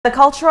The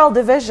Cultural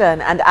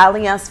Division and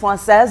Alliance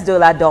Française de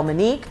la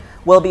Dominique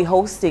will be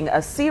hosting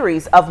a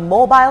series of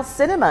mobile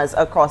cinemas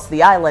across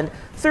the island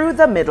through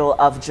the middle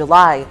of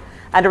July.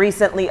 And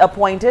recently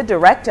appointed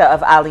director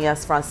of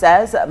Alliance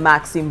Française,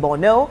 Maxime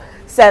Bonneau,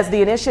 says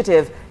the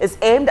initiative is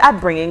aimed at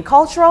bringing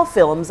cultural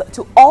films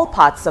to all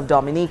parts of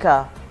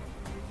Dominica.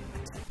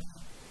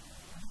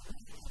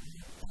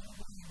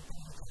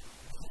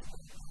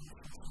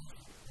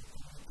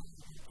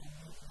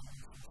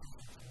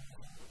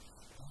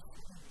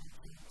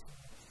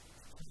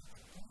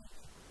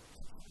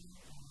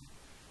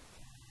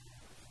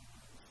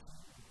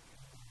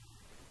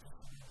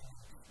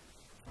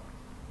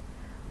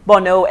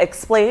 Bonneau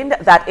explained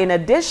that in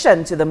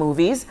addition to the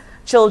movies,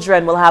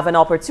 children will have an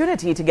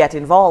opportunity to get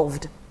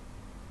involved.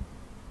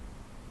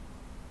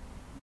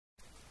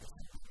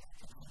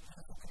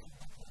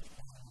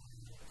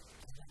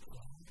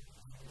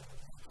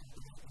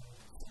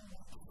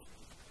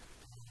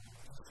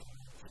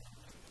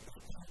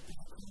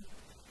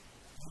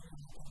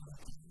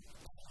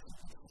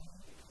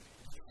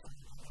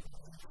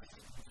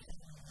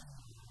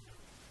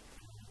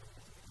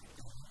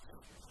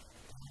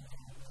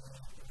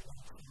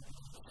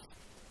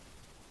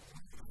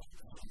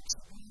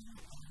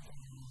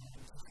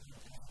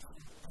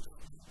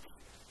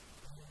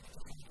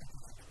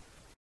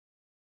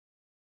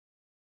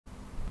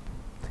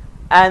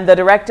 And the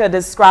director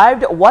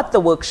described what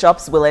the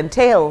workshops will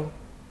entail.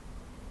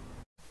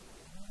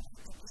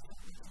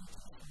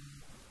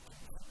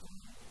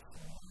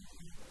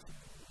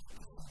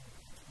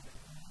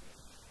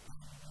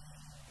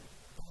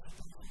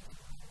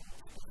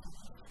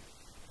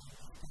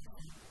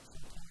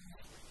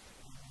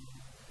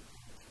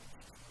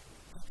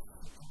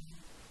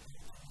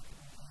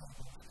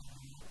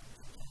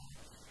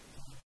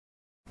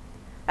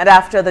 And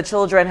after the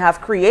children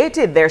have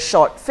created their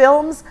short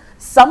films,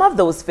 some of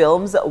those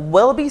films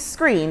will be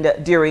screened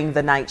during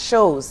the night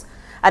shows.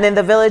 And in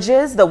the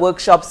villages, the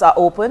workshops are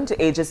open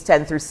to ages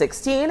 10 through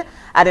 16.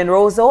 And in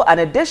Roseau, an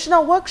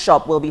additional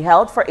workshop will be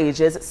held for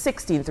ages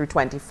 16 through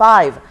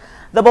 25.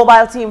 The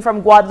mobile team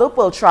from Guadeloupe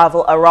will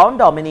travel around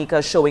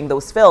Dominica showing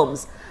those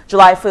films.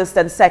 July 1st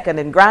and 2nd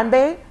in Grand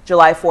Bay,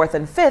 July 4th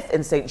and 5th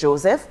in St.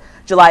 Joseph,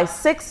 July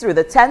 6th through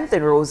the 10th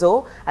in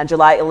Roseau, and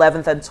July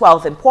 11th and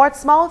 12th in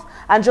Portsmouth,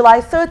 and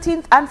July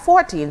 13th and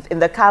 14th in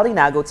the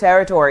Kalinago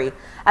territory.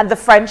 And the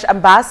French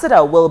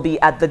ambassador will be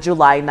at the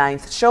July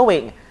 9th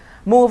showing.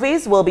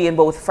 Movies will be in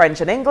both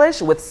French and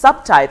English with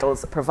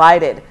subtitles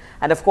provided.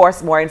 And of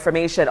course, more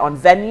information on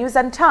venues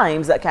and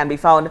times can be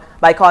found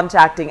by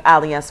contacting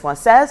Alliance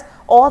Française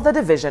or the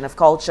Division of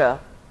Culture.